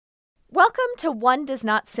Welcome to One Does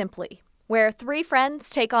Not Simply, where three friends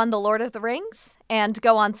take on the Lord of the Rings and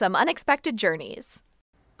go on some unexpected journeys.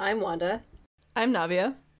 I'm Wanda. I'm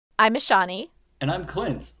Navia. I'm Ishani. And I'm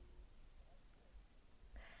Clint.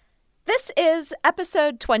 This is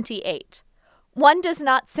episode 28. One does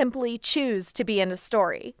not simply choose to be in a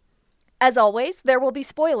story. As always, there will be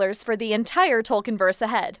spoilers for the entire Tolkienverse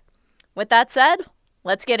ahead. With that said,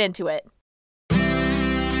 let's get into it.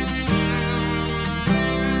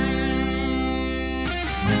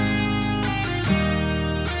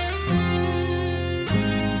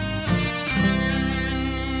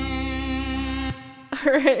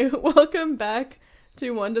 All right, welcome back to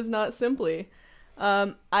One Does Not Simply.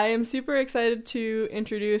 I am super excited to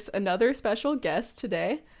introduce another special guest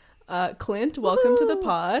today. Clint, welcome to the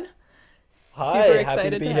pod. Hi, super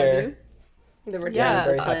excited happy to be have here. The return Yeah, of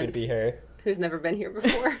very Clint, happy to be here. who's never been here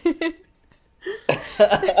before.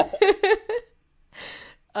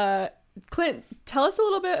 Clint, tell us a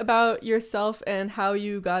little bit about yourself and how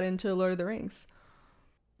you got into Lord of the Rings.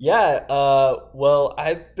 Yeah, well,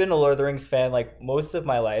 I've been a Lord of the Rings fan like most of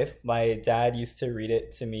my life. My dad used to read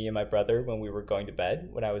it to me and my brother when we were going to bed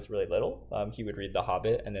when I was really little. He would read The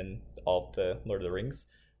Hobbit and then all of the Lord of the Rings.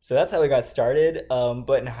 So that's how we got started.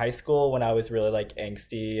 But in high school, when I was really like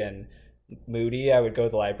angsty and moody, I would go to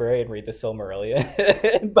the library and read the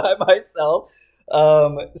Silmarillion by myself.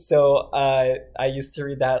 So I used to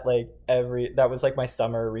read that that was like my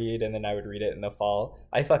summer read, and then I would read it in the fall.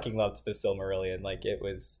 I fucking loved the Silmarillion. Like, it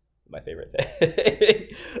was my favorite thing.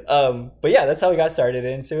 But yeah, that's how we got started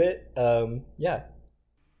into it. Yeah.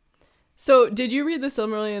 So did you read the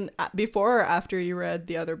Silmarillion before or after you read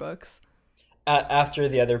the other books? After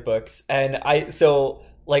the other books. And I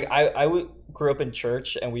grew up in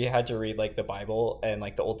church, and we had to read like the Bible and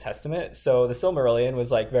like the Old Testament. So the Silmarillion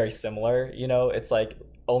was like very similar, you know. It's like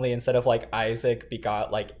only instead of like Isaac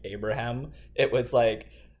begot like Abraham, it was like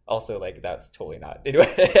also like that's totally not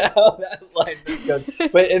anyway how that line goes.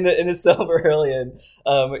 But in the Silmarillion,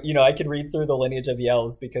 you know, I could read through the lineage of the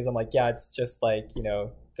elves because I'm like, yeah, it's just like, you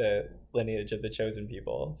know, the lineage of the chosen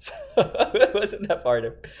people. So it wasn't that far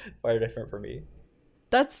different for me.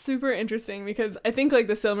 That's super interesting because I think like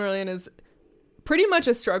the Silmarillion is pretty much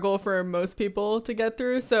a struggle for most people to get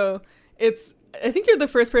through. So I think you're the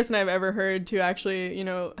first person I've ever heard to actually, you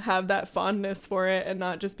know, have that fondness for it and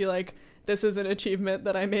not just be like, this is an achievement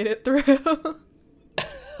that I made it through.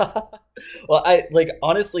 Well,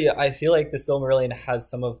 honestly, I feel like the Silmarillion has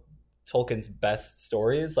some of Tolkien's best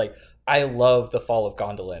stories. Like, I love the Fall of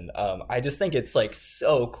Gondolin. I just think it's like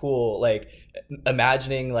so cool. Like,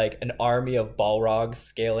 imagining like an army of Balrogs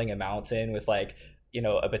scaling a mountain with like, you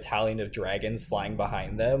know, a battalion of dragons flying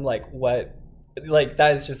behind them. Like, what? Like,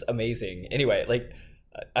 that is just amazing. Anyway, like,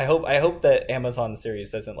 I hope that Amazon series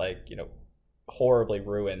doesn't like, you know, horribly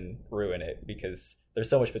ruin it, because there's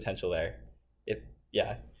so much potential there.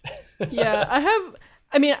 Yeah. Yeah,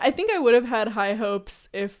 I think I would have had high hopes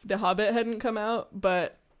if The Hobbit hadn't come out,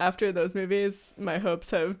 but after those movies, my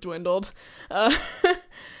hopes have dwindled.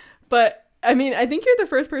 But I mean, I think you're the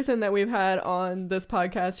first person that we've had on this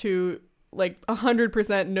podcast who like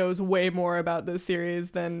 100% knows way more about this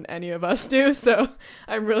series than any of us do. So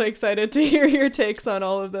I'm really excited to hear your takes on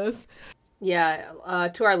all of this. Yeah,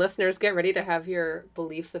 to our listeners, get ready to have your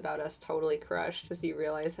beliefs about us totally crushed as you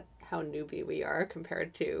realize how newbie we are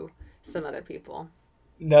compared to some other people.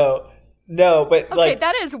 No, but Okay, like,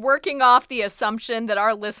 that is working off the assumption that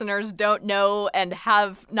our listeners don't know and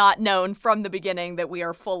have not known from the beginning that we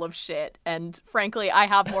are full of shit. And frankly, I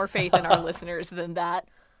have more faith in our listeners than that.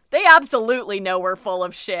 They absolutely know we're full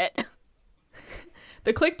of shit.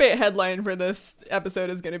 The clickbait headline for this episode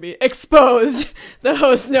is going to be Exposed. The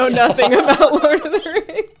hosts know nothing about Lord of the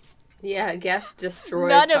Rings. Yeah, guest destroys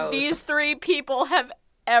None of host. these three people have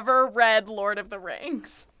ever read Lord of the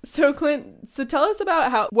Rings. So Clint, tell us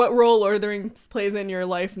about what role Lord of the Rings plays in your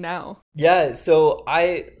life now. yeah, so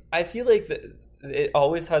I feel like it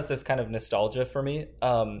always has this kind of nostalgia for me,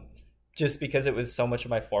 just because it was so much of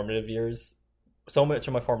my formative years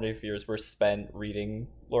were spent reading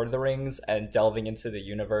Lord of the Rings and delving into the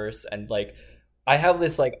universe. And like, I have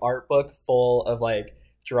this like art book full of like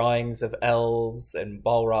drawings of elves and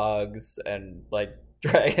Balrogs and like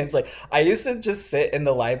dragons. Like, I used to just sit in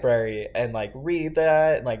the library and like read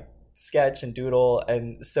that and like sketch and doodle.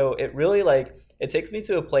 And so it really like, it takes me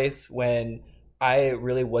to a place when I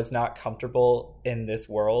really was not comfortable in this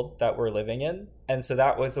world that we're living in. And so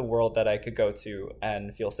that was a world that I could go to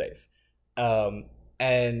and feel safe.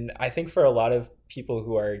 And I think for a lot of people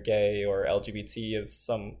who are gay or LGBT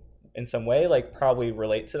in some way, like, probably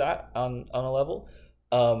relate to that on a level.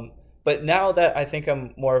 But now that I think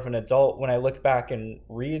I'm more of an adult, when I look back and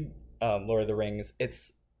read Lord of the Rings,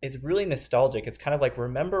 it's really nostalgic. It's kind of like,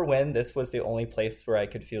 remember when this was the only place where I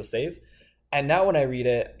could feel safe? And now when I read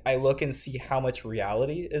it, I look and see how much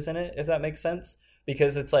reality is in it, if that makes sense.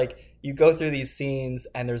 Because it's like you go through these scenes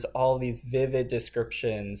and there's all these vivid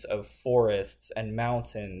descriptions of forests and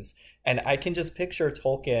mountains. And I can just picture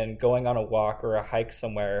Tolkien going on a walk or a hike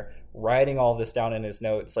somewhere, writing all this down in his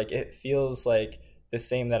notes. Like, it feels like the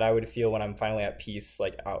same that I would feel when I'm finally at peace,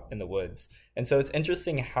 like out in the woods. And so it's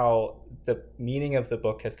interesting how the meaning of the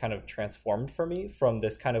book has kind of transformed for me from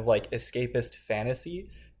this kind of like escapist fantasy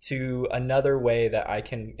to another way that I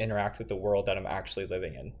can interact with the world that I'm actually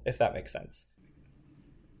living in, if that makes sense.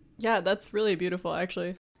 Yeah, that's really beautiful,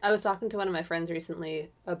 actually. I was talking to one of my friends recently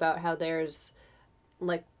about how there's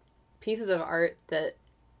like pieces of art that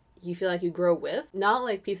you feel like you grow with. Not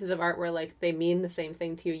like pieces of art where like they mean the same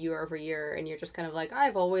thing to you year over year and you're just kind of like,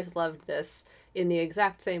 I've always loved this in the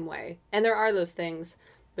exact same way. And there are those things,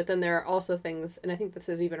 but then there are also things, and I think this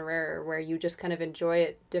is even rarer, where you just kind of enjoy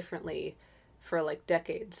it differently for like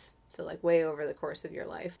decades. So like way over the course of your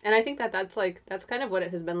life. And I think that that's kind of what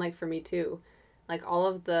it has been like for me too. Like all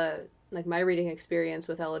of the, like my reading experience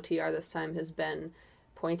with LOTR this time has been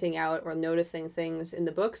pointing out or noticing things in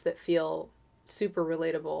the books that feel super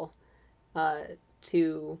relatable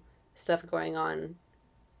to stuff going on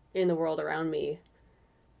in the world around me.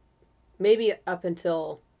 Maybe up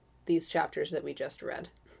until these chapters that we just read,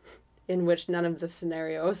 in which none of the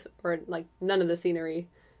scenarios or like none of the scenery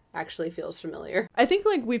actually feels familiar. I think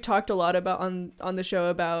like we've talked a lot about on the show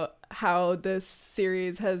about how this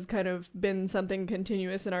series has kind of been something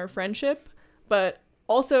continuous in our friendship, but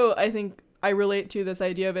also I think I relate to this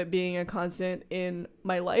idea of it being a constant in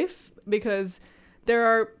my life, because there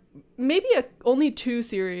are maybe only two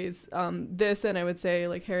series, this and I would say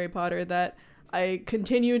like Harry Potter, that I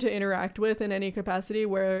continue to interact with in any capacity,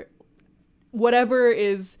 where whatever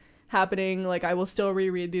is happening, like I will still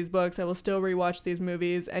reread these books, I will still rewatch these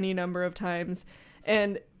movies any number of times.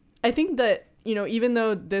 And I think that, you know, even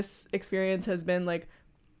though this experience has been like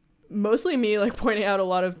mostly me like pointing out a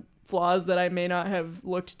lot of flaws that I may not have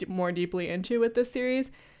looked more deeply into with this series,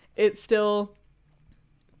 it still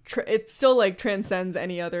like transcends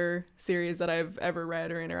any other series that I've ever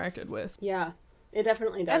read or interacted with. Yeah, it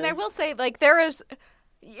definitely does. And I will say, like, there is...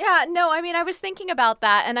 Yeah, no, I mean, I was thinking about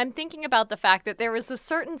that, and I'm thinking about the fact that there was a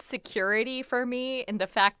certain security for me in the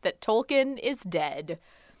fact that Tolkien is dead.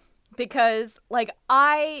 Because, like,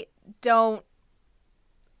 I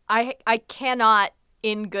cannot,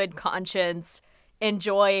 in good conscience,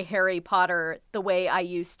 enjoy Harry Potter the way I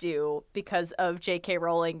used to because of J.K.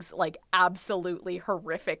 Rowling's, like, absolutely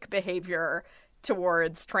horrific behavior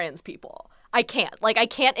towards trans people. I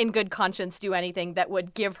can't in good conscience do anything that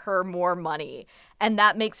would give her more money. And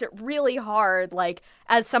that makes it really hard, like,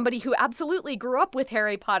 as somebody who absolutely grew up with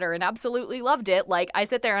Harry Potter and absolutely loved it, like, I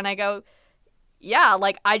sit there and I go, yeah,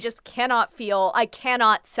 like, I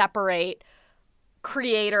cannot separate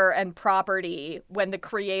creator and property when the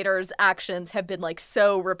creator's actions have been, like,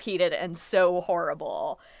 so repeated and so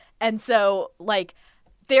horrible. And so, like,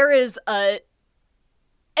 there is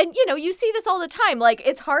and, you know, you see this all the time. Like,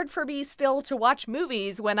 it's hard for me still to watch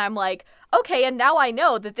movies when I'm like, okay, and now I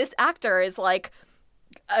know that this actor is, like,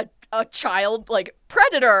 a child, like,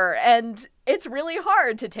 predator. And it's really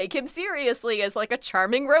hard to take him seriously as, like, a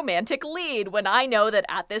charming romantic lead when I know that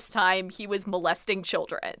at this time he was molesting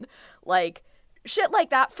children. Like, shit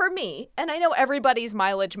like that for me. And I know everybody's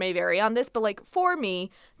mileage may vary on this, but, like, for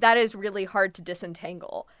me, that is really hard to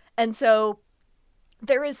disentangle. And so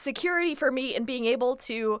there is security for me in being able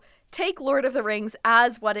to take Lord of the Rings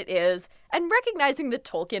as what it is and recognizing that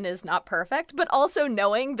Tolkien is not perfect, but also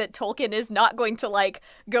knowing that Tolkien is not going to, like,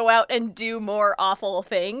 go out and do more awful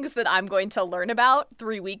things that I'm going to learn about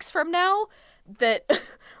 3 weeks from now. That,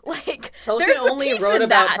 like, Tolkien only wrote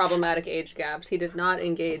about problematic age gaps. He did not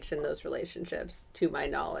engage in those relationships, to my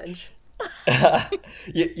knowledge.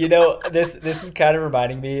 you know, this is kind of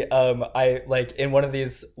reminding me, I like in one of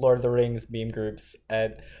these Lord of the Rings meme groups,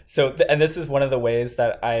 and so and this is one of the ways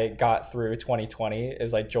that I got through 2020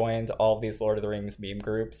 is I joined all of these Lord of the Rings meme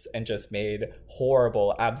groups and just made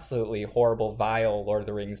horrible, absolutely horrible, vile Lord of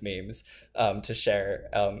the Rings memes to share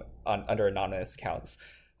under anonymous accounts.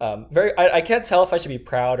 I can't tell if I should be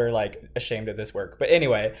proud or like ashamed of this work, but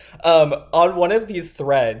anyway, on one of these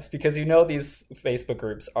threads, because you know these Facebook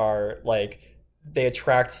groups are like, they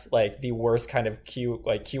attract like the worst kind of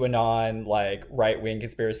QAnon, like right-wing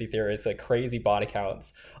conspiracy theorists, like crazy bot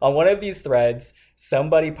accounts. On one of these threads,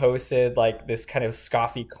 somebody posted like this kind of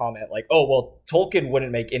scoffy comment, like, "Oh well, Tolkien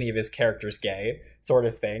wouldn't make any of his characters gay," sort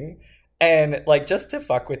of thing. And like just to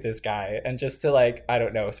fuck with this guy and just to like, I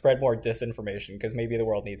don't know, spread more disinformation because maybe the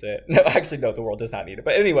world needs it. No, actually, no, the world does not need it.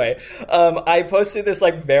 But anyway, I posted this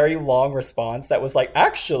like very long response that was like,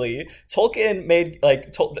 actually, Tolkien made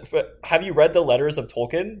like, have you read the letters of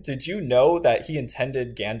Tolkien? Did you know that he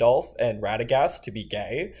intended Gandalf and Radagast to be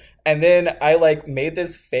gay? And then I like made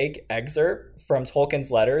this fake excerpt from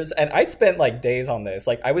Tolkien's letters, and I spent like days on this.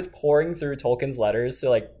 Like I was pouring through Tolkien's letters to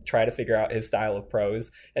like try to figure out his style of prose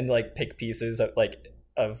and like pick pieces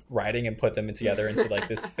of writing and put them together into like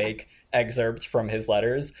this fake excerpt from his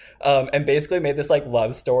letters, and basically made this like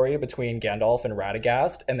love story between Gandalf and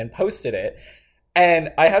Radagast, and then posted it.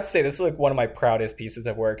 And I have to say, this is like one of my proudest pieces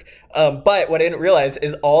of work. But what I didn't realize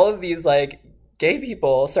is all of these like gay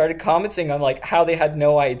people started commenting on like how they had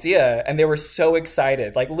no idea, and they were so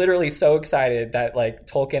excited, like literally so excited that like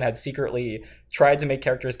Tolkien had secretly tried to make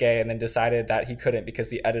characters gay and then decided that he couldn't because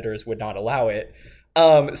the editors would not allow it.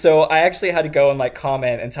 So I actually had to go and like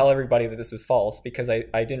comment and tell everybody that this was false because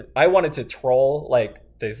I wanted to troll like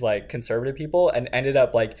these like conservative people and ended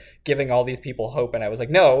up like giving all these people hope, and I was like,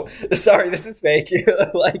 no, sorry, this is fake.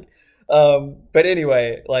 Like but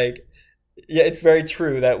anyway, like yeah, it's very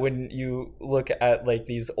true that when you look at like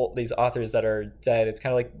these authors that are dead, it's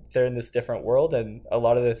kind of like they're in this different world, and a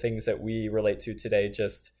lot of the things that we relate to today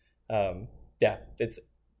just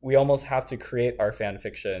we almost have to create our fan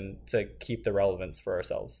fiction to keep the relevance for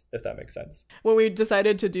ourselves, if that makes sense. When we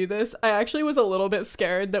decided to do this, I actually was a little bit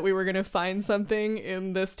scared that we were going to find something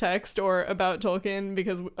in this text or about Tolkien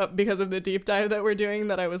because of the deep dive that we're doing,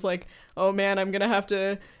 that I was like, oh man, I'm going to have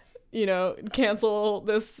to cancel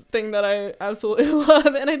this thing that I absolutely love.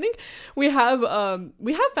 And I think we have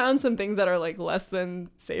found some things that are like less than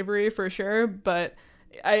savory for sure, but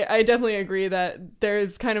I definitely agree that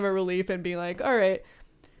there's kind of a relief in being like, all right,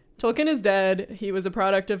 Tolkien is dead. He was a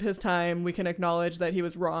product of his time. We can acknowledge that he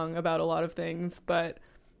was wrong about a lot of things, but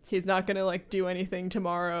he's not going to like do anything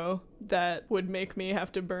tomorrow that would make me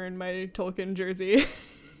have to burn my Tolkien jersey.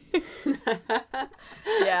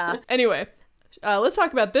 Yeah. Anyway, let's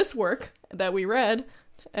talk about this work that we read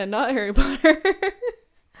and not Harry Potter.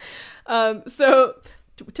 So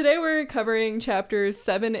today we're covering chapters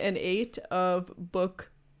 7 and 8 of book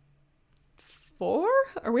 4?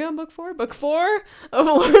 Are we on book 4? Book 4 of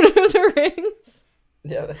Lord of the Rings.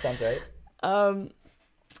 Yeah, that sounds right.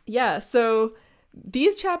 Yeah, so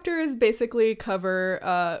these chapters basically cover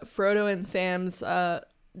Frodo and Sam's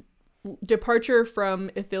departure from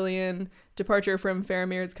Ithilien, departure from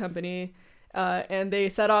Faramir's company, and they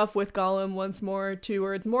set off with Gollum once more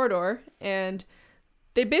towards Mordor, and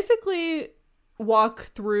they basically walk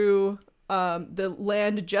through the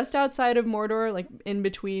land just outside of Mordor, like in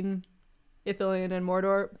between Ithilien and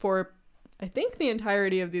Mordor, for I think the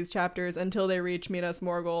entirety of these chapters until they reach Minas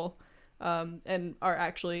Morgul, and are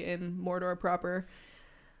actually in Mordor proper.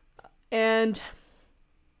 And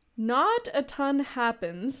not a ton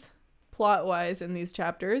happens plot-wise in these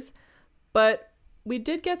chapters, but we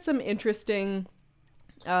did get some interesting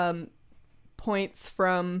points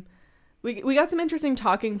from... We got some interesting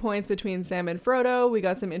talking points between Sam and Frodo. We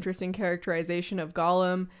got some interesting characterization of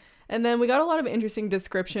Gollum. And then we got a lot of interesting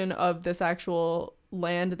description of this actual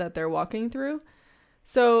land that they're walking through.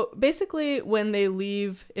 So basically, when they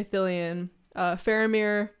leave Ithilien,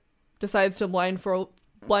 Faramir decides to blindfold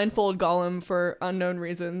Gollum for unknown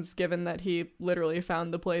reasons, given that he literally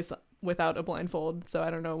found the place without a blindfold. So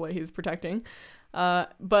I don't know what he's protecting.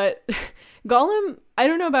 But Gollum, I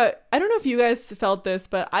don't know if you guys felt this,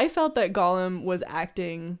 but I felt that Gollum was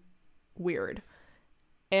acting weird.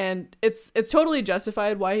 And it's totally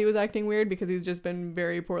justified why he was acting weird, because he's just been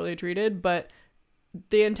very poorly treated. But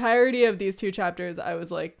the entirety of these 2 chapters, I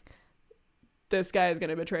was like, this guy is going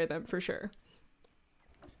to betray them for sure.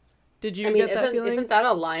 Did you get that feeling? Isn't that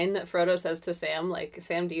a line that Frodo says to Sam? Like,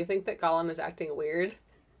 Sam, do you think that Gollum is acting weird?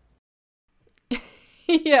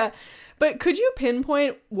 Yeah. But could you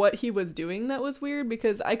pinpoint what he was doing that was weird?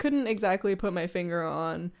 Because I couldn't exactly put my finger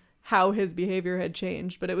on how his behavior had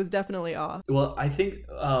changed, but it was definitely off. Well, I think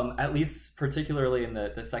at least particularly in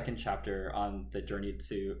the second chapter on the journey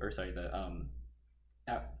to,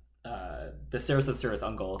 the Stairs of Cirith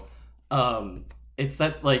Ungol, it's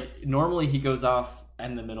that like normally he goes off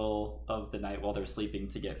in the middle of the night while they're sleeping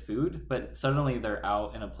to get food, but suddenly they're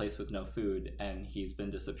out in a place with no food and he's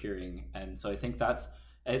been disappearing. And so I think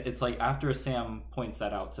it's like after Sam points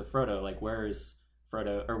that out to Frodo, like, where's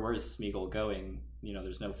Frodo, or where's Smeagol going?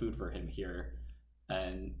 There's no food for him here.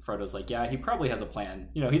 And Frodo's like, yeah, he probably has a plan.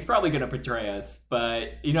 He's probably going to betray us, but,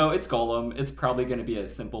 it's Gollum. It's probably going to be a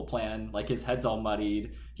simple plan. Like, his head's all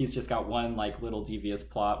muddied. He's just got one, like, little devious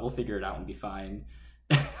plot. We'll figure it out and be fine.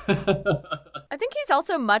 I think he's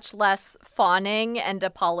also much less fawning and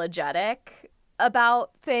apologetic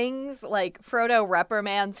about things. Like, Frodo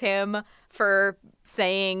reprimands him for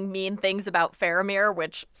saying mean things about Faramir,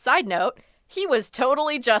 which, side note, he was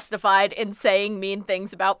totally justified in saying mean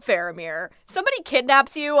things about Faramir. If somebody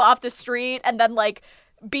kidnaps you off the street and then, like,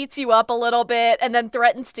 beats you up a little bit and then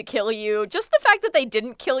threatens to kill you, just the fact that they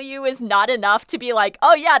didn't kill you is not enough to be like,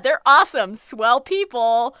 oh yeah, they're awesome, swell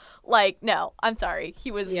people. Like, no, I'm sorry.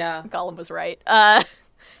 Gollum was right.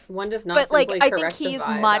 One does not but, simply like, I correct think he's the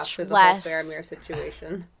vibe much after the less whole Faramir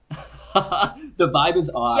situation. The vibe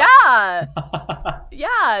is off. Yeah.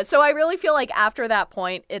 Yeah. So I really feel like after that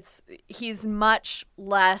point, he's much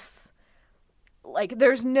less, like,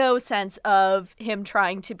 there's no sense of him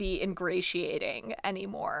trying to be ingratiating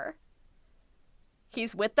anymore.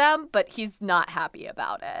 He's with them, but he's not happy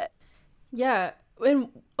about it. Yeah. And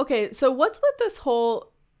okay, so what's with this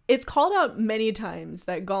whole, it's called out many times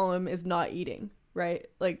that Gollum is not eating, right?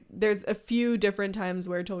 Like, there's a few different times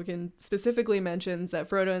where Tolkien specifically mentions that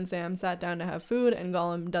Frodo and Sam sat down to have food and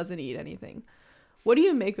Gollum doesn't eat anything. What do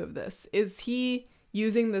you make of this? Is he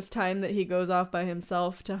using this time that he goes off by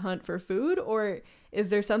himself to hunt for food, or is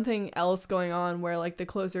there something else going on where, like, the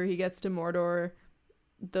closer he gets to Mordor,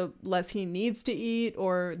 the less he needs to eat,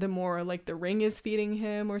 or the more, like, the ring is feeding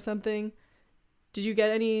him or something? Did you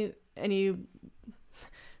get any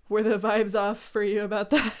were the vibes off for you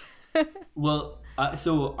about that? Well,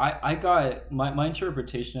 so I got my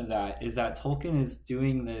interpretation of that is that Tolkien is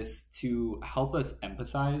doing this to help us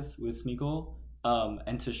empathize with Smeagol,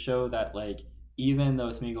 and to show that, like, even though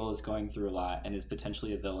Smeagol is going through a lot and is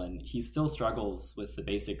potentially a villain, he still struggles with the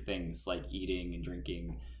basic things like eating and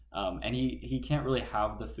drinking, and he can't really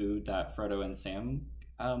have the food that Frodo and Sam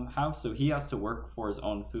have, so he has to work for his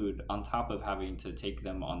own food on top of having to take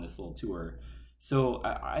them on this little tour. So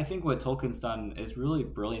I think what Tolkien's done is really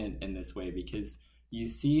brilliant in this way, because you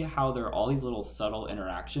see how there are all these little subtle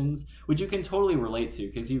interactions, which you can totally relate to,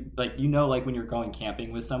 because like when you're going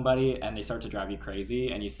camping with somebody and they start to drive you crazy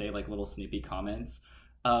and you say, like, little snippy comments.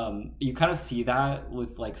 You kind of see that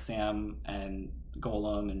with, like, Sam and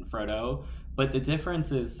Gollum and Frodo, but the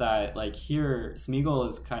difference is that, like, here Smeagol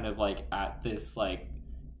is kind of, like, at this, like,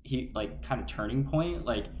 he, like, kind of turning point.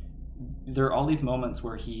 Like, there are all these moments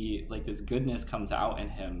where he, like, this goodness comes out in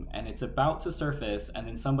him and it's about to surface, and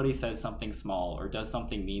then somebody says something small or does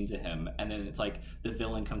something mean to him, and then it's like the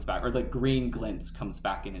villain comes back, or the green glint comes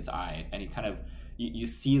back in his eye, and he kind of, you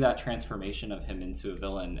see that transformation of him into a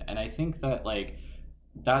villain. And I think that, like,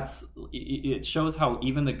 it shows how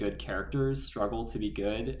even the good characters struggle to be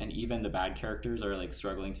good, and even the bad characters are, like,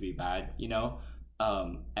 struggling to be bad,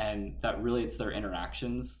 and that really it's their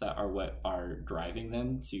interactions that are what are driving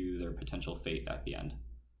them to their potential fate at the end.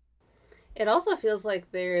 It also feels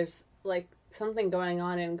like there's, like, something going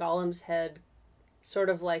on in Gollum's head, sort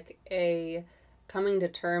of like a coming to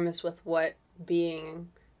terms with what being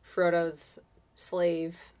Frodo's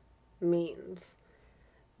slave means.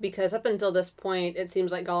 Because up until this point, it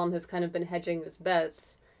seems like Gollum has kind of been hedging his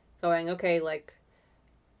bets, going, okay, like,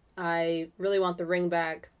 I really want the ring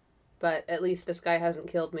back, but at least this guy hasn't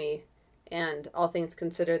killed me, and all things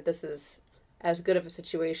considered, this is as good of a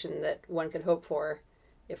situation that one could hope for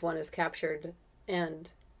if one is captured and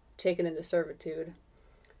taken into servitude.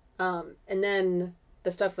 And then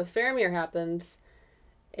the stuff with Faramir happens,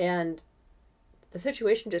 and the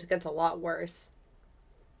situation just gets a lot worse.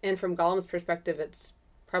 And from Gollum's perspective, it's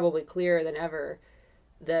probably clearer than ever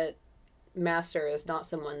that Master is not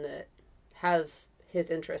someone that has his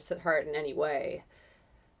interests at heart in any way.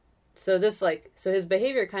 So his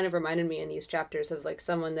behavior kind of reminded me in these chapters of, like,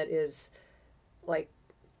 someone that is, like,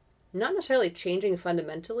 not necessarily changing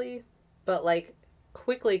fundamentally, but, like,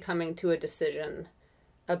 quickly coming to a decision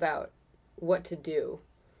about what to do,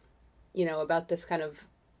 about this kind of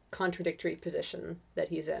contradictory position that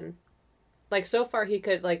he's in. Like, so far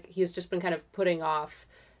he's just been kind of putting off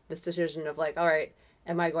this decision of, like, all right,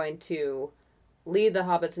 am I going to lead the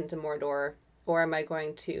hobbits into Mordor, or am I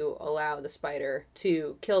going to allow the spider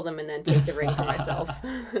to kill them and then take the ring for myself?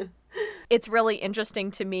 It's really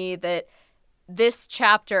interesting to me that this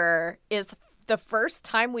chapter is the first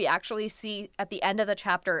time we actually see, at the end of the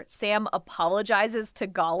chapter, Sam apologizes to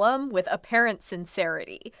Gollum with apparent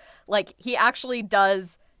sincerity. Like, he actually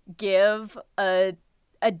does give a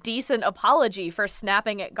decent apology for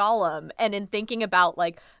snapping at Gollum. And in thinking about,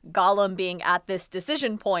 like, Gollum being at this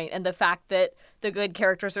decision point and the fact that the good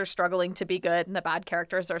characters are struggling to be good and the bad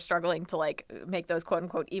characters are struggling to, like, make those quote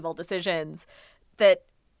unquote evil decisions, that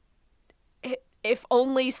if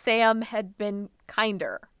only Sam had been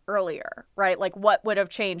kinder earlier, right? Like what would have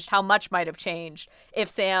changed, how much might have changed if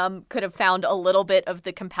Sam could have found a little bit of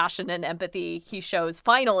the compassion and empathy he shows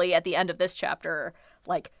finally at the end of this chapter,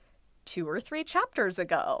 like 2 or 3 chapters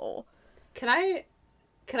ago. Can I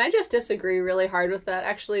just disagree really hard with that,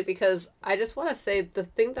 actually, because I just want to say the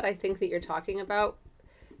thing that I think that you're talking about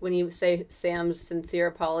when you say Sam's sincere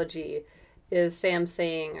apology is Sam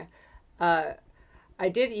saying, I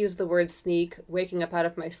did use the word sneak, waking up out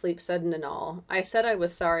of my sleep sudden and all. I said I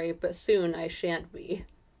was sorry, but soon I shan't be.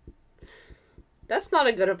 That's not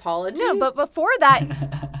a good apology. No, but before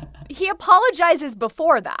that, he apologizes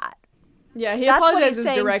before that. Yeah, he That's what he's apologizes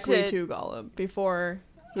saying directly to Gollum before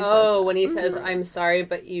he says Oh, when he says, I'm sorry,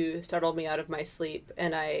 but you startled me out of my sleep,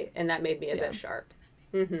 and that made me a bit sharp.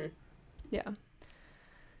 Mm-hmm. Yeah.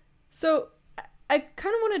 So I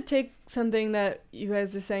kind of want to take something that you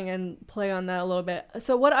guys are saying and play on that a little bit.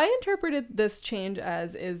 So what I interpreted this change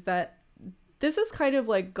as is that this is kind of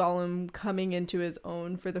like Gollum coming into his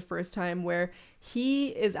own for the first time, where he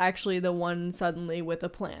is actually the one suddenly with a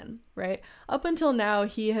plan, right? Up until now,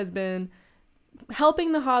 he has been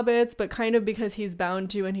helping the hobbits, but kind of because he's bound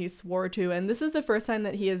to and he swore to. And this is the first time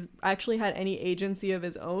that he has actually had any agency of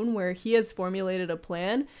his own, where he has formulated a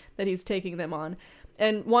plan that he's taking them on.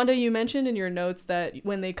 And Wanda, you mentioned in your notes that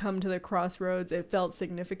when they come to the crossroads, it felt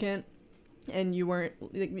significant, and you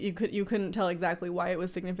couldn't tell exactly why it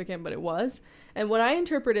was significant, but it was. And what I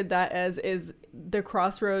interpreted that as is the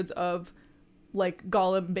crossroads of like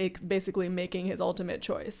Gollum basically making his ultimate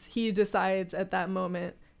choice. He decides at that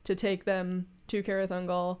moment to take them to Cirith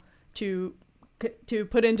Ungol to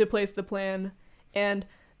put into place the plan. And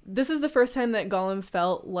this is the first time that Gollum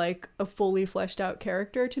felt like a fully fleshed out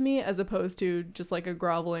character to me, as opposed to just like a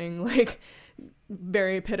groveling, like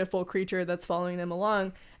very pitiful creature that's following them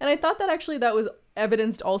along. And I thought that actually that was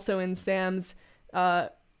evidenced also in Sam's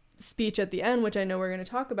speech at the end, which I know we're going to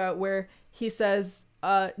talk about, where he says,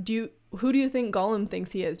 who do you think Gollum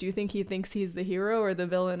thinks he is? Do you think he thinks he's the hero or the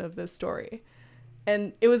villain of this story?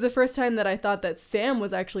 And it was the first time that I thought that Sam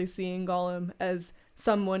was actually seeing Gollum as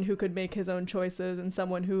someone who could make his own choices and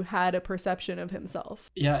someone who had a perception of himself.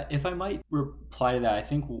 Yeah, if I might reply to that, I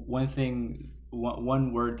think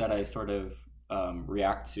one word that I sort of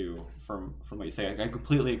react to from what you say, I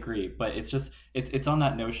completely agree, but it's just it's on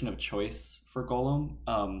that notion of choice for Gollum,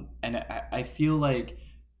 and I feel like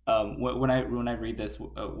when I read this,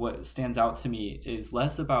 what stands out to me is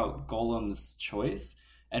less about Gollum's choice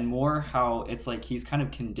and more how it's like he's kind of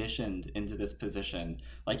conditioned into this position.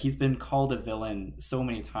 Like he's been called a villain so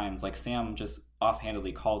many times, like Sam just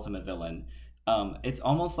offhandedly calls him a villain. It's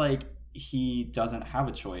almost like he doesn't have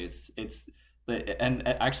a choice. And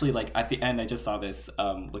actually, like at the end, I just saw this,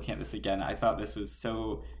 looking at this again, I thought this was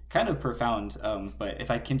so kind of profound. But if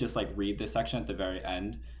I can just like read this section at the very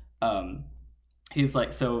end, he's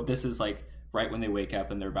like, so this is like right when they wake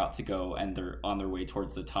up and they're about to go and they're on their way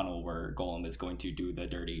towards the tunnel where Gollum is going to do the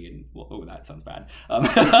dirty and, well, oh, that sounds bad.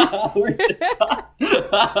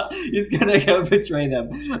 He's gonna go betray them.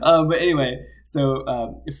 But anyway,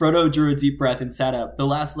 so Frodo drew a deep breath and sat up. The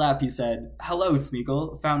last lap, he said, "Hello,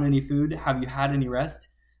 Smeagol. Found any food? Have you had any rest?"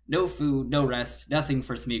 "No food, no rest, nothing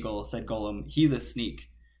for Smeagol," said Gollum. "He's a sneak."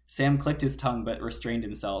 Sam clicked his tongue but restrained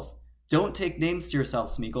himself. "Don't take names to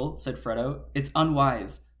yourself, Smeagol," said Frodo. "It's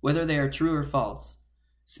unwise, whether they are true or false."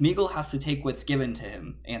 "Smeagol has to take what's given to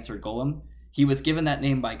him," answered Gollum. "He was given that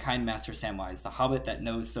name by kind Master Samwise, the hobbit that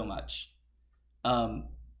knows so much."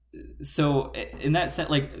 So in that sense,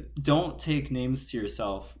 like, don't take names to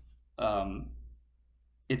yourself.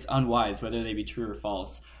 It's unwise, whether they be true or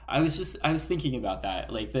false. I was thinking about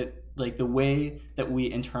that, like the way that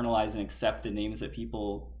we internalize and accept the names that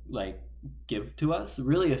people like give to us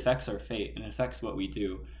really affects our fate and affects what we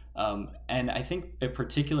do. And I think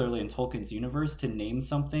particularly in Tolkien's universe, to name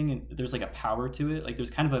something, and there's like a power to it. Like there's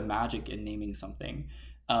kind of a magic in naming something.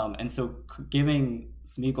 And so giving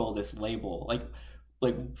Smeagol this label, like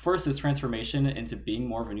first his transformation into being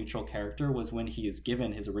more of a neutral character was when he is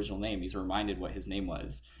given his original name. He's reminded what his name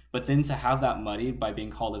was. But then to have that muddied by being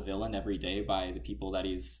called a villain every day by the people that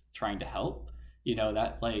he's trying to help, you know,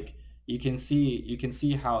 that like you can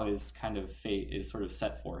see how his kind of fate is sort of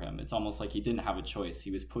set for him. It's almost like he didn't have a choice.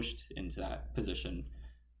 He was pushed into that position.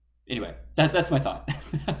 Anyway, that's my thought.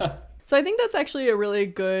 So I think that's actually a really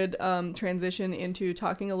good transition into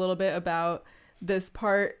talking a little bit about this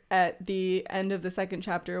part at the end of the second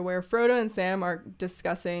chapter, where Frodo and Sam are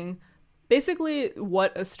discussing basically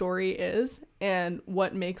what a story is and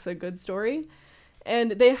what makes a good story.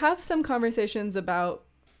 And they have some conversations about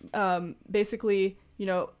basically, you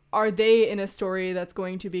know, are they in a story that's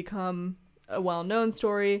going to become a well-known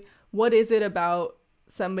story? What is it about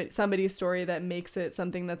somebody's story that makes it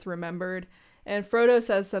something that's remembered. And Frodo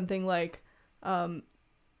says something like,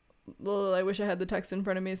 well, I wish I had the text in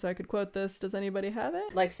front of me so I could quote this. Does anybody have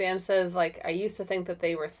it? Like Sam says, like, I used to think that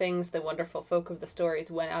they were things the wonderful folk of the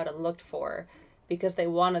stories went out and looked for because they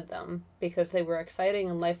wanted them, because they were exciting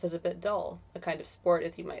and life was a bit dull, a kind of sport,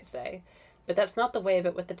 as you might say. But that's not the way of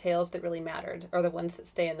it with the tales that really mattered, or the ones that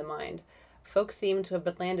stay in the mind. Folk seem to have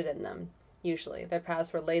been landed in them, usually. Their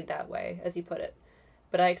paths were laid that way, as you put it.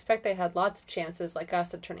 But I expect they had lots of chances like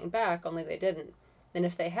us of turning back, only they didn't. And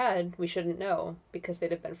if they had, we shouldn't know, because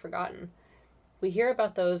they'd have been forgotten. We hear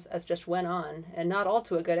about those as just went on, and not all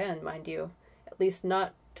to a good end, mind you. At least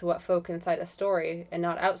not to what folk inside a story, and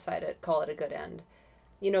not outside it, call it a good end.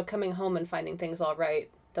 You know, coming home and finding things all right,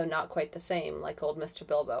 though not quite the same, like old Mr.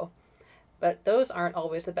 Bilbo. But those aren't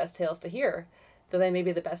always the best tales to hear, though they may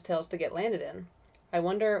be the best tales to get landed in. I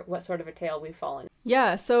wonder what sort of a tale we've fallen.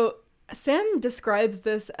 Yeah, so Sam describes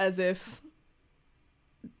this as if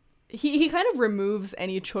he kind of removes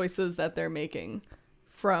any choices that they're making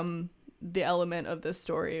from the element of this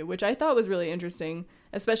story, which I thought was really interesting,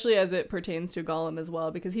 especially as it pertains to Gollum as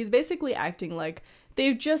well, because he's basically acting like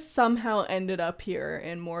they've just somehow ended up here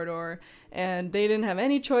in Mordor and they didn't have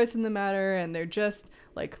any choice in the matter, and they're just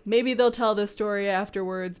like, maybe they'll tell this story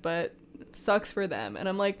afterwards, but sucks for them. And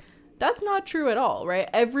I'm like, that's not true at all, right?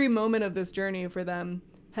 Every moment of this journey for them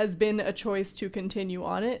has been a choice to continue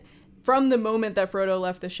on it. From the moment that Frodo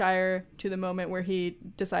left the Shire to the moment where he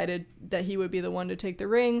decided that he would be the one to take the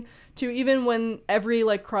ring, to even when every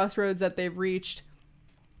like crossroads that they've reached,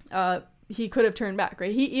 he could have turned back,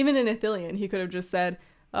 right? Even in Ithilien, he could have just said,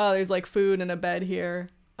 oh, there's like food and a bed here,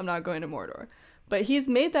 I'm not going to Mordor. But he's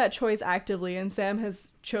made that choice actively, and Sam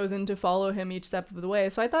has chosen to follow him each step of the way.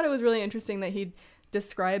 So I thought it was really interesting that he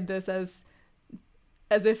described this as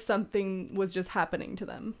if something was just happening to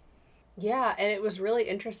them. Yeah, and it was really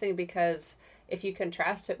interesting because if you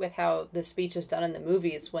contrast it with how the speech is done in the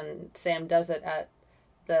movies, when Sam does it at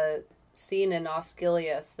the scene in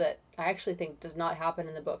Osgiliath that I actually think does not happen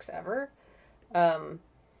in the books ever. Sam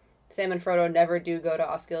and Frodo never do go to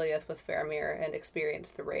Osgiliath with Faramir and experience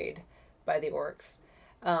the raid by the orcs.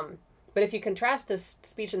 But if you contrast this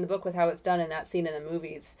speech in the book with how it's done in that scene in the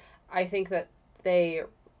movies, I think that they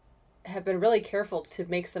have been really careful to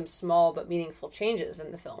make some small but meaningful changes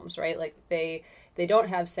in the films, right? Like they don't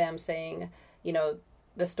have Sam saying, you know,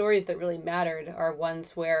 the stories that really mattered are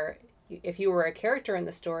ones where if you were a character in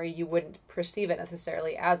the story, you wouldn't perceive it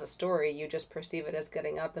necessarily as a story. You just perceive it as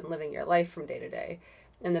getting up and living your life from day to day.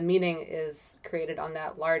 And the meaning is created on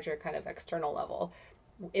that larger kind of external level.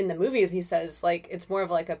 In the movies, he says, like, it's more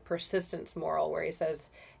of like a persistence moral where he says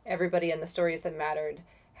everybody in the stories that mattered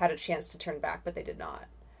had a chance to turn back, but they did not.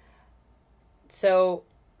 So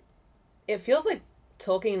it feels like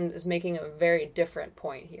Tolkien is making a very different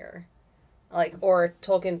point here. Like, or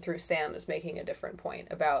Tolkien through Sam is making a different point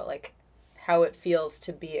about like how it feels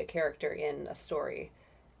to be a character in a story.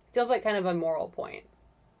 It feels like kind of a moral point.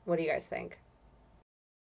 What do you guys think?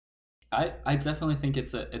 I definitely think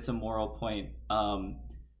it's a moral point. I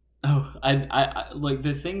like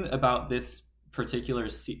the thing about this particular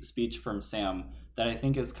speech from Sam that I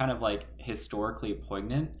think is kind of like historically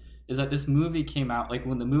poignant is that this movie came out, like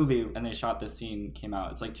when the movie and they shot this scene came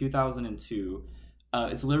out, it's like 2002.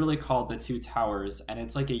 It's literally called The Two Towers, and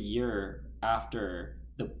it's like a year after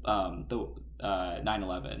the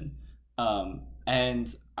 9/11.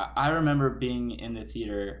 And I remember being in the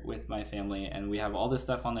theater with my family, and we have all this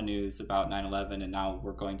stuff on the news about 9/11, and now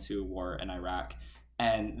we're going to war in Iraq.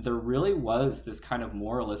 And there really was this kind of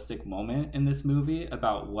moralistic moment in this movie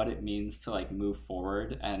about what it means to like move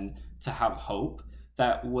forward and to have hope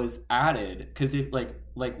that was added. Because if like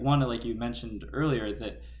one, like you mentioned earlier,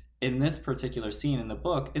 that in this particular scene in the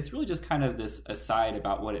book, it's really just kind of this aside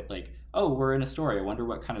about what it like, oh, we're in a story. I wonder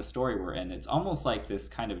what kind of story we're in. It's almost like this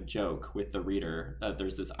kind of joke with the reader that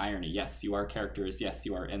there's this irony. Yes, you are characters. Yes,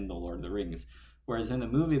 you are in the Lord of the Rings. Whereas in the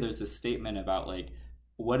movie, there's this statement about like,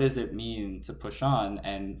 what does it mean to push on?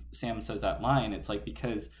 And Sam says that line. It's like,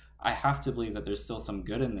 because I have to believe that there's still some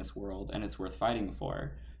good in this world and it's worth fighting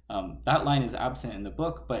for. That line is absent in the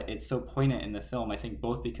book, but it's so poignant in the film, I think,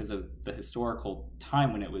 both because of the historical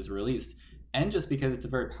time when it was released and just because it's a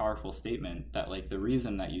very powerful statement that like the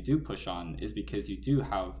reason that you do push on is because you do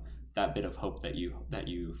have that bit of hope that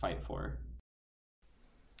you fight for.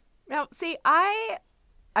 Now, see, I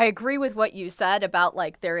agree with what you said about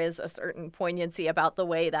like there is a certain poignancy about the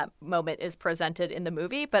way that moment is presented in the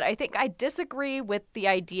movie, but I think I disagree with the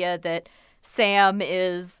idea that Sam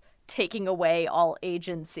is taking away all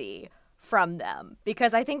agency from them,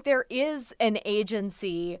 because I think there is an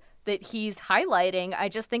agency that he's highlighting. I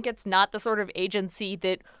just think it's not the sort of agency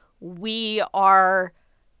that we are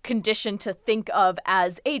conditioned to think of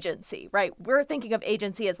as agency, right? We're thinking of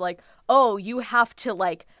agency as like, oh, you have to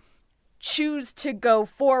like choose to go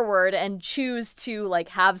forward and choose to like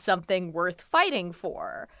have something worth fighting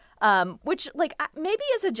for. Which like maybe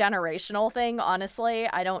is a generational thing, honestly.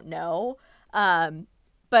 I don't know.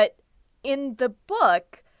 But in the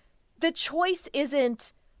book, the choice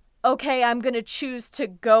isn't, okay, I'm going to choose to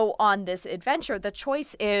go on this adventure. The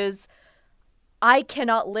choice is, I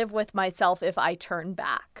cannot live with myself if I turn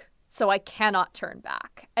back. So I cannot turn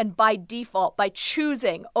back. And by default, by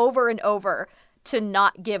choosing over and over to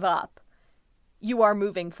not give up, you are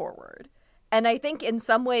moving forward. And I think in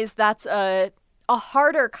some ways that's a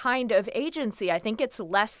harder kind of agency. I think it's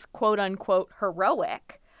less quote unquote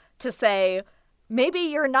heroic to say, maybe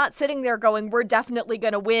you're not sitting there going, we're definitely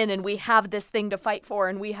going to win and we have this thing to fight for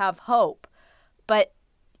and we have hope. But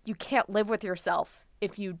you can't live with yourself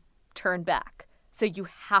if you turn back. So you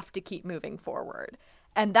have to keep moving forward.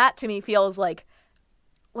 And that to me feels like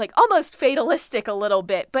almost fatalistic a little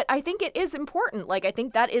bit. But I think it is important. Like, I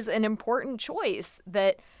think that is an important choice,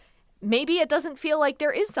 that maybe it doesn't feel like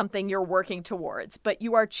there is something you're working towards, but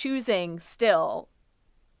you are choosing still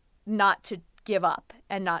not to give up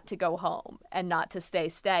and not to go home and not to stay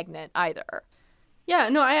stagnant either. Yeah,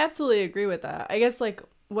 no, I absolutely agree with that. I guess like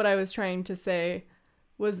what I was trying to say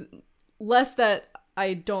was less that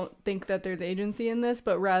I don't think that there's agency in this,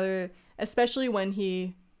 but rather, especially when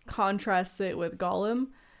he contrasts it with Gollum,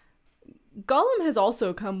 Gollum has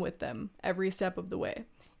also come with them every step of the way.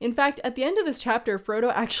 In fact, at the end of this chapter,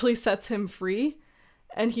 Frodo actually sets him free,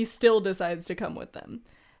 and he still decides to come with them.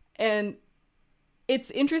 And it's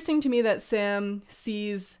interesting to me that Sam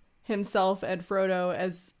sees himself and Frodo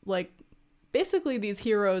as, like, basically these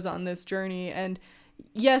heroes on this journey. And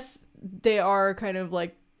yes, they are kind of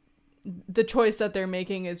like, the choice that they're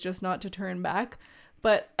making is just not to turn back.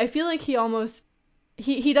 But I feel like he almost,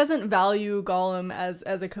 he doesn't value Gollum as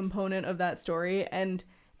a component of that story. And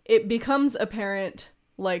it becomes apparent,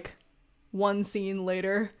 like, one scene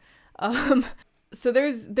later. So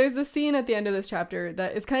there's a scene at the end of this chapter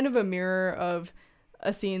that is kind of a mirror of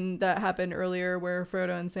a scene that happened earlier where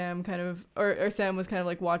Frodo and Sam kind of, or Sam was kind of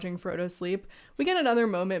like watching Frodo sleep. We get another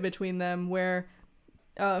moment between them where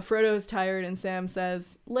Frodo is tired and Sam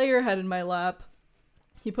says, "Lay your head in my lap."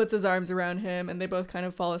 He puts his arms around him and they both kind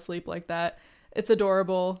of fall asleep like that. It's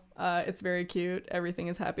adorable. It's very cute. Everything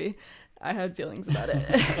is happy. I had feelings about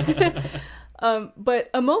it. But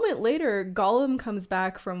a moment later, Gollum comes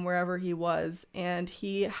back from wherever he was and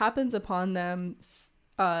he happens upon them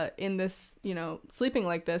in this, sleeping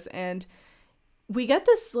like this. And we get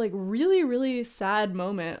this like really, really sad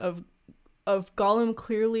moment of Gollum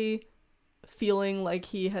clearly feeling like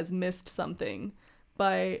he has missed something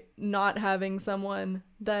by not having someone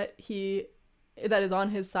that is on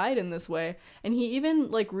his side in this way. And he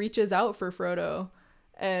even like reaches out for Frodo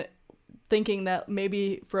and thinking that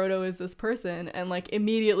maybe Frodo is this person, and like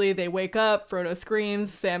immediately they wake up, Frodo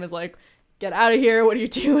screams, Sam is like, "Get out of here, what are you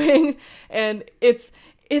doing?" And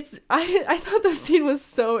I thought the scene was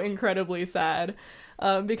so incredibly sad,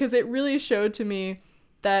 because it really showed to me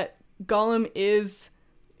that Gollum is,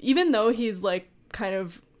 even though he's like kind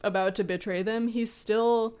of about to betray them, he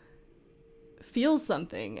still feels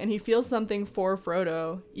something, and he feels something for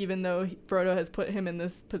Frodo, even though Frodo has put him in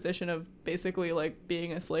this position of basically like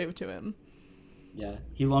being a slave to him. Yeah,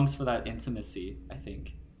 he longs for that intimacy, I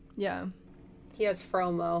think. Yeah. He has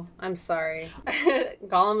FROMO. I'm sorry.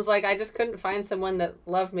 Gollum's like, I just couldn't find someone that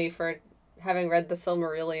loved me for having read the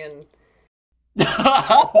Silmarillion.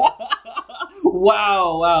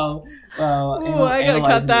 Wow. Ooh, I gotta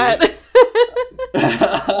cut that.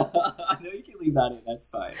 No, you can leave that in. That's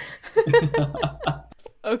fine.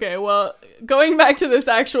 Okay, well, going back to this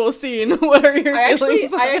actual scene, what are your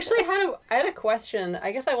feelings? I actually had a question.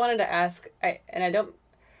 I guess I wanted to ask, and I don't,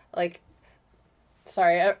 like,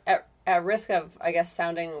 sorry, at risk of, I guess,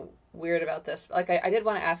 sounding weird about this, like, I did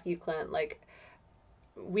want to ask you, Clint, like,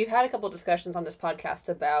 we've had a couple discussions on this podcast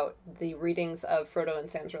about the readings of Frodo and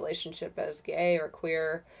Sam's relationship as gay or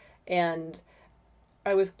queer, and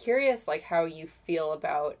I was curious, like, how you feel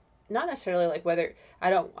about, not necessarily, like, whether,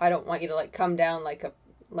 I don't want you to, like, come down like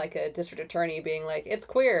a district attorney being like, it's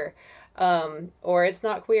queer, or it's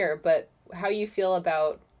not queer, but how you feel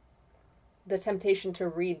about the temptation to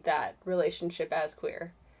read that relationship as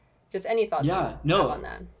queer. Just any thoughts you have on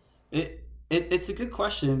that? It's a good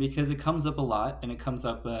question because it comes up a lot, and it comes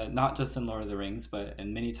up not just in Lord of the Rings, but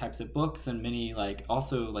in many types of books and many, like,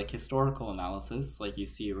 also like historical analysis, like you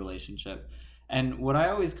see a relationship. And what I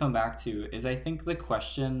always come back to is I think the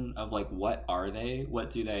question of like, what are they? What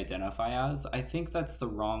do they identify as? I think that's the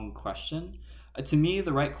wrong question. To me,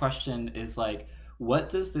 the right question is like, what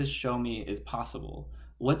does this show me is possible?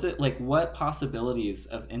 What possibilities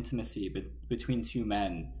of intimacy between two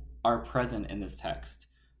men are present in this text?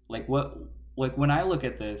 Like when I look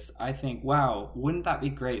at this, I think, wow, wouldn't that be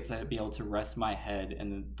great to be able to rest my head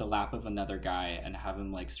in the lap of another guy and have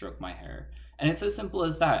him like stroke my hair? And it's as simple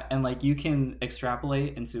as that. And like you can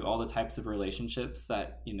extrapolate into all the types of relationships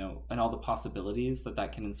that, you know, and all the possibilities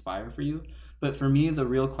that can inspire for you. But for me, the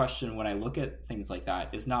real question when I look at things like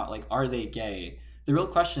that is not like, are they gay? The real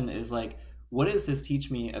question is like, what does this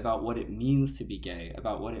teach me about what it means to be gay,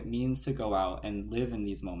 about what it means to go out and live in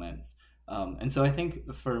these moments? And so I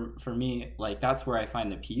think for me, like that's where I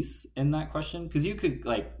find the peace in that question, because you could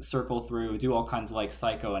like circle through, do all kinds of like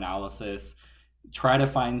psychoanalysis, try to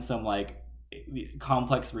find some like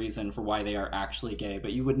complex reason for why they are actually gay,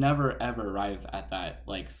 but you would never ever arrive at that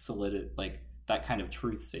like solid, like that kind of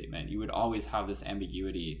truth statement. You would always have this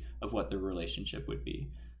ambiguity of what the relationship would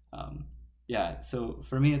be. Yeah, so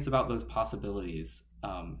for me, it's about those possibilities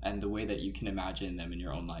and the way that you can imagine them in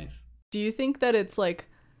your own life. Do you think that it's like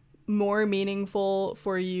more meaningful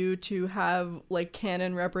for you to have like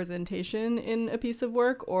canon representation in a piece of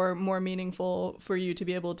work, or more meaningful for you to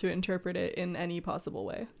be able to interpret it in any possible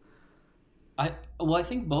way? I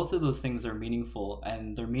think both of those things are meaningful,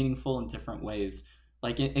 and they're meaningful in different ways.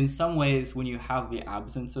 Like in some ways, when you have the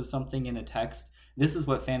absence of something in a text, this is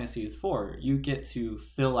what fantasy is for. You get to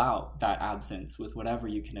fill out that absence with whatever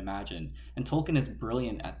you can imagine. And Tolkien is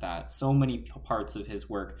brilliant at that. So many parts of his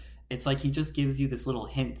work, it's like he just gives you this little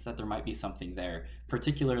hint that there might be something there,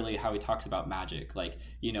 particularly how he talks about magic. Like,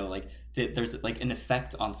 you know, like there's like an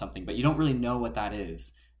effect on something, but you don't really know what that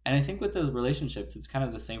is. And I think with the relationships, it's kind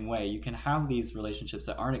of the same way. You can have these relationships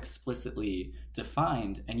that aren't explicitly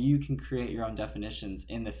defined, and you can create your own definitions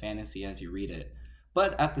in the fantasy as you read it.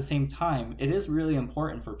 But at the same time, it is really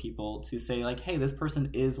important for people to say like, hey, this person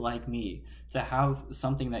is like me, to have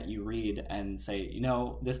something that you read and say, you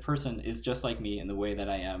know, this person is just like me in the way that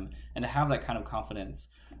I am, and to have that kind of confidence.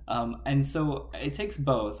 And so it takes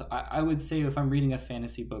both. I would say if I'm reading a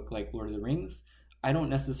fantasy book like Lord of the Rings, I don't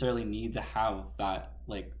necessarily need to have that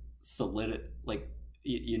like solid, like,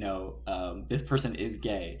 you know, this person is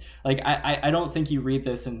gay. Like I don't think you read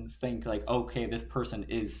this and think like, okay, this person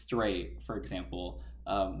is straight, for example,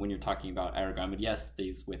 when you're talking about Aragorn. But yes,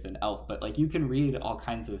 he's with an elf, but like you can read all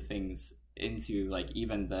kinds of things into like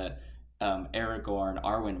even the Aragorn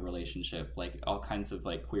Arwen relationship, like all kinds of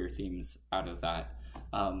like queer themes out of that.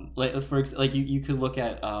 Like you could look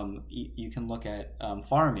at you can look at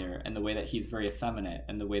Faramir and the way that he's very effeminate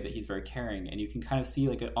and the way that he's very caring, and you can kind of see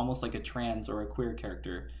like almost like a trans or a queer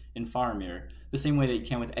character in Faramir, the same way that you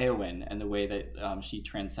can with Éowyn and the way that she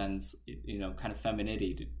transcends, you know, kind of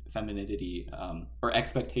femininity or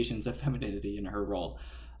expectations of femininity in her role.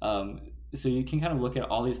 So you can kind of look at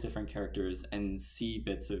all these different characters and see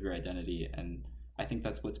bits of your identity, and I think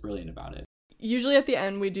that's what's brilliant about it. Usually at the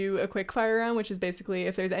end we do a quick fire round, which is basically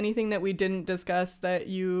if there's anything that we didn't discuss that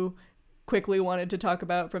you quickly wanted to talk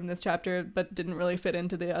about from this chapter but didn't really fit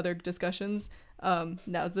into the other discussions,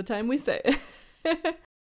 now's the time we say it.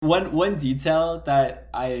 One detail that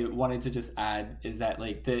I wanted to just add is that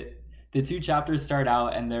like the two chapters start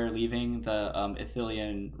out and they're leaving the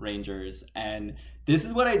Ithilien Rangers, and this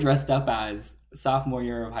is what I dressed up as sophomore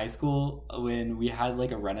year of high school when we had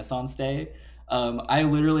like a Renaissance day. I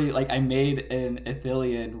literally, like, I made an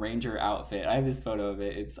Ithilien Ranger outfit. I have this photo of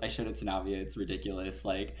it. I showed it to Navia. It's ridiculous.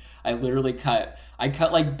 Like, I literally cut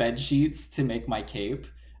like bed sheets to make my cape.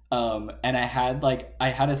 And I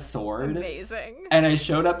had a sword. Amazing. And I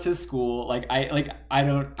showed up to school. I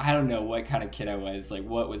don't know what kind of kid I was. Like,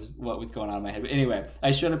 what was going on in my head. But anyway,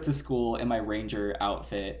 I showed up to school in my Ranger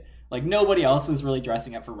outfit. Like, nobody else was really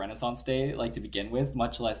dressing up for Renaissance Day, like, to begin with,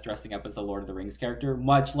 much less dressing up as a Lord of the Rings character,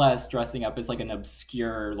 much less dressing up as, like, an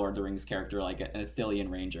obscure Lord of the Rings character, like an Ithilien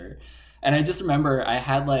Ranger. And I just remember I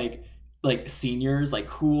had, like seniors, like,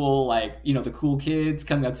 cool, like, you know, the cool kids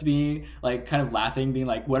coming up to me, like, kind of laughing, being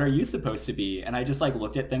like, what are you supposed to be? And I just, like,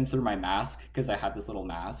 looked at them through my mask, because I had this little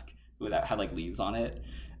mask that had, like, leaves on it.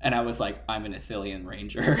 And I was like, I'm an Ithilien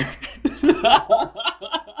Ranger.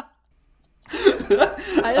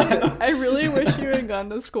 I really wish you had gone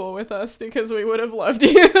to school with us, because we would have loved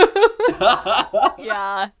you.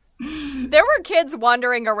 Yeah. There were kids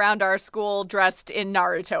wandering around our school dressed in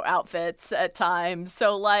Naruto outfits at times,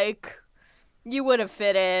 so, like, you would have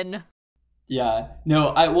fit in. Yeah, no,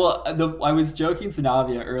 I was joking to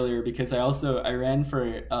Navia earlier because I ran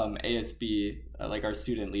for ASB, like our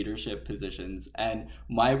student leadership positions, and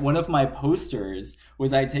one of my posters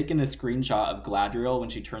was I'd taken a screenshot of Gladriel when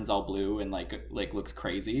she turns all blue and like looks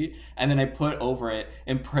crazy, and then I put over it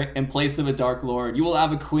in place of a Dark Lord, you will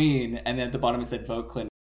have a queen, and then at the bottom it said vote Clinton.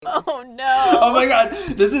 Oh no. Oh my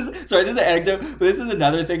god, this is an anecdote, but this is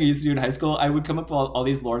another thing I used to do in high school. I would come up with all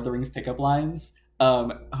these Lord of the Rings pickup lines.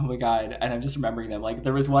 Oh my god, and I'm just remembering them. Like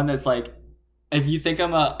there was one that's like, if you think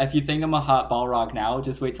I'm a hot Balrog now,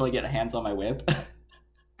 just wait till I get hands on my whip.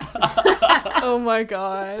 Oh my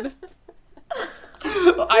god.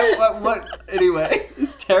 Anyway,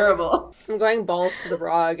 it's terrible. I'm going balls to the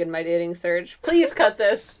Rog in my dating search. Please cut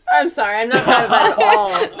this. I'm sorry, I'm not proud of that at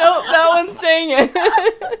all. Nope, that one's staying in.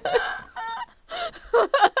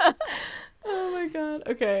 Oh my god.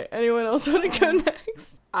 Okay, anyone else want to go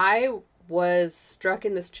next? I was struck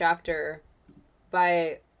in this chapter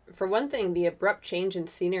by, for one thing, the abrupt change in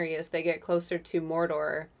scenery as they get closer to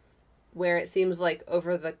Mordor, where it seems like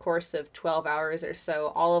over the course of 12 hours or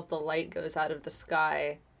so, all of the light goes out of the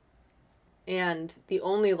sky. And the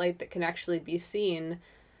only light that can actually be seen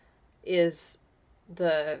is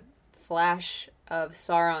the flash of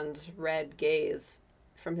Sauron's red gaze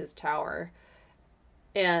from his tower.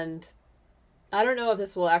 And I don't know if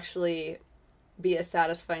this will actually be as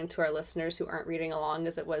satisfying to our listeners who aren't reading along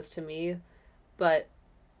as it was to me, but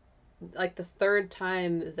like the third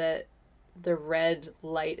time that the red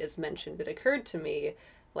light is mentioned, it occurred to me,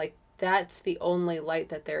 like, that's the only light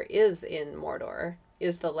that there is in Mordor,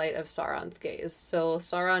 is the light of Sauron's gaze. So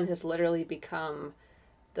Sauron has literally become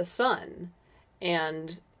the sun,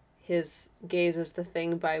 and his gaze is the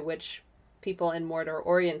thing by which people in Mordor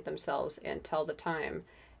orient themselves and tell the time.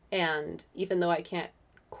 And even though I can't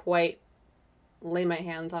quite lay my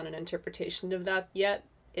hands on an interpretation of that yet,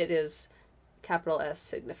 it is capital S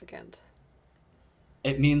significant.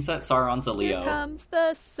 It means that Sauron's a Leo. Here comes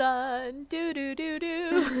the sun. Do do do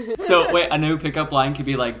do. So wait, a new pickup line could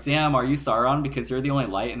be like, "Damn, are you Sauron? Because you're the only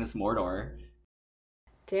light in this Mordor."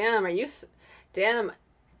 Damn,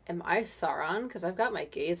 am I Sauron? Because I've got my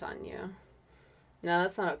gaze on you. No,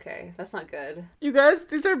 that's not okay. That's not good. You guys,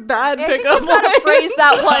 these are bad I think pickup you gotta lines. phrase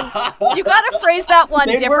that one. You gotta phrase that one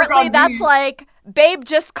They work differently. on That's me. like, babe,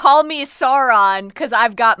 just call me Sauron because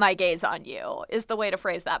I've got my gaze on you. Is the way to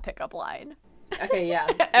phrase that pickup line. Okay, yeah.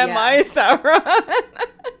 Am yeah. I Sauron?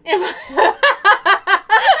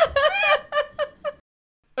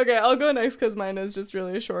 Okay, I'll go next because mine is just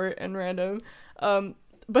really short and random.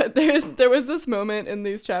 But there was this moment in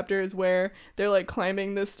these chapters where they're like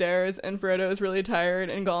climbing the stairs and Frodo is really tired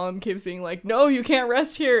and Gollum keeps being like, no, you can't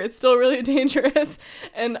rest here. It's still really dangerous.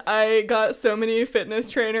 And I got so many fitness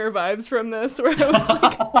trainer vibes from this where I was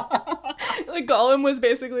like Gollum was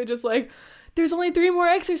basically just like, there's only 3 more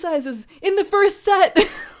exercises in the first set.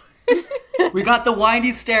 We got the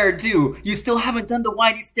windy stair too. You still haven't done the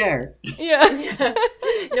windy stair. Yeah.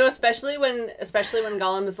 No, especially when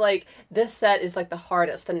Gollum is like, this set is like the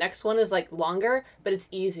hardest. The next one is like longer, but it's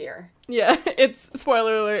easier. Yeah, it's,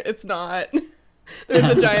 spoiler alert, it's not. There's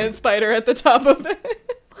a giant spider at the top of it.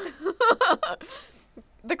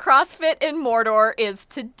 The CrossFit in Mordor is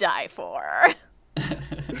to die for.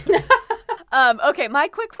 Okay, my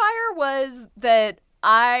quickfire was that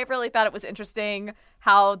I really thought it was interesting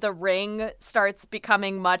how the ring starts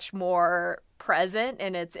becoming much more present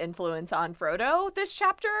in its influence on Frodo this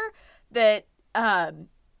chapter. That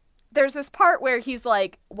there's this part where he's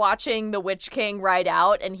like watching the Witch King ride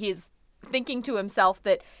out and he's thinking to himself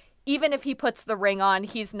that even if he puts the ring on,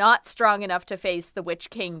 he's not strong enough to face the Witch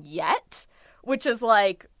King yet, which is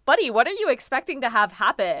like, buddy, what are you expecting to have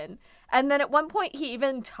happen? And then at one point he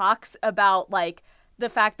even talks about like the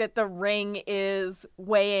fact that the ring is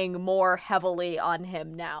weighing more heavily on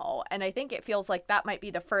him now. And I think it feels like that might be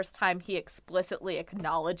the first time he explicitly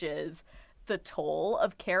acknowledges the toll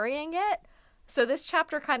of carrying it. So this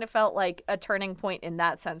chapter kind of felt like a turning point in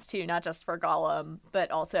that sense too, not just for Gollum, but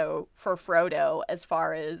also for Frodo as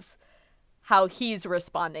far as how he's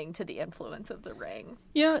responding to the influence of the ring.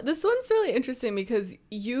 Yeah, this one's really interesting because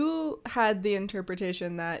you had the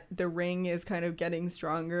interpretation that the ring is kind of getting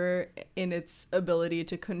stronger in its ability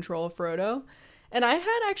to control Frodo. And I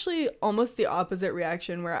had actually almost the opposite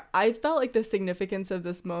reaction where I felt like the significance of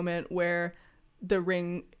this moment where the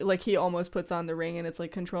ring, like he almost puts on the ring and it's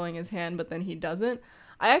like controlling his hand, but then he doesn't.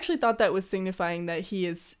 I actually thought that was signifying that he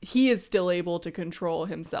is still able to control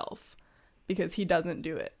himself because he doesn't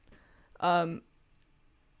do it.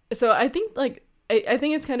 So I think like I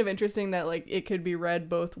think it's kind of interesting that like it could be read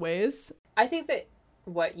both ways. I think that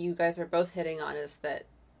what you guys are both hitting on is that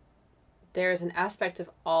there's an aspect of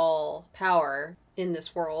all power in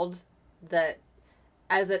this world that,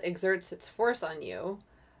 as it exerts its force on you,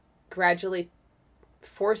 gradually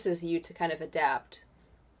forces you to kind of adapt,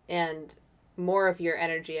 and more of your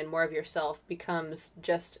energy and more of yourself becomes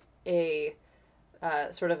just a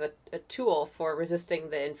sort of a tool for resisting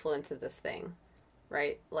the influence of this thing,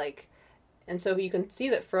 right? Like, and so you can see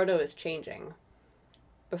that Frodo is changing.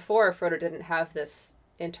 Before, Frodo didn't have this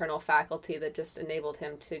internal faculty that just enabled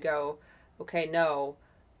him to go, okay, no,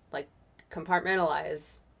 like,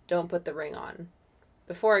 compartmentalize, don't put the ring on.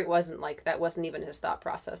 Before, it wasn't like, that wasn't even his thought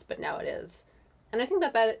process, but now it is. And I think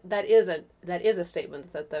that is a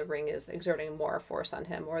statement that the ring is exerting more force on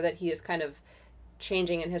him, or that he is kind of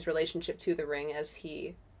changing in his relationship to the ring as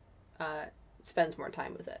he spends more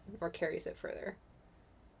time with it or carries it further.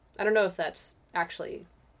 I don't know if that's actually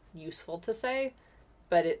useful to say,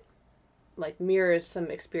 but it like mirrors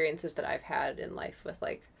some experiences that I've had in life with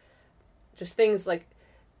like just things like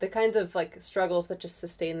the kinds of like struggles that just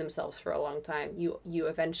sustain themselves for a long time. You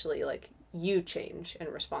eventually like you change in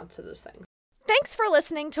response to those things. Thanks for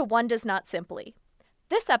listening to One Does Not Simply.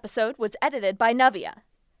 This episode was edited by Navia.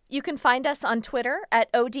 You can find us on Twitter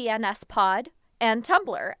at ODNSPod and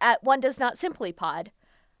Tumblr at One Does Not Simply Pod.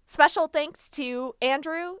 Special thanks to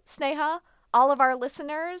Andrew, Sneha, all of our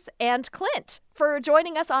listeners, and Clint for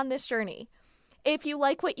joining us on this journey. If you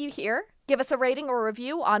like what you hear, give us a rating or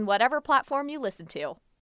review on whatever platform you listen to.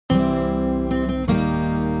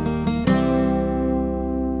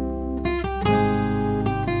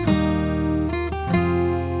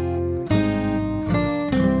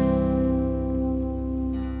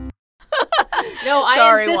 No, I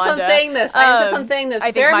Sorry, insist Wanda. on saying this. I insist on saying this.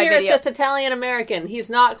 I think my Faramir is video- just Italian American. He's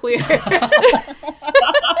not queer.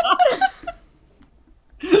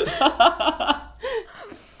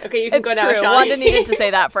 Okay, you can It's go now, true. Shawnee. Wanda needed to say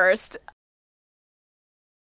that first.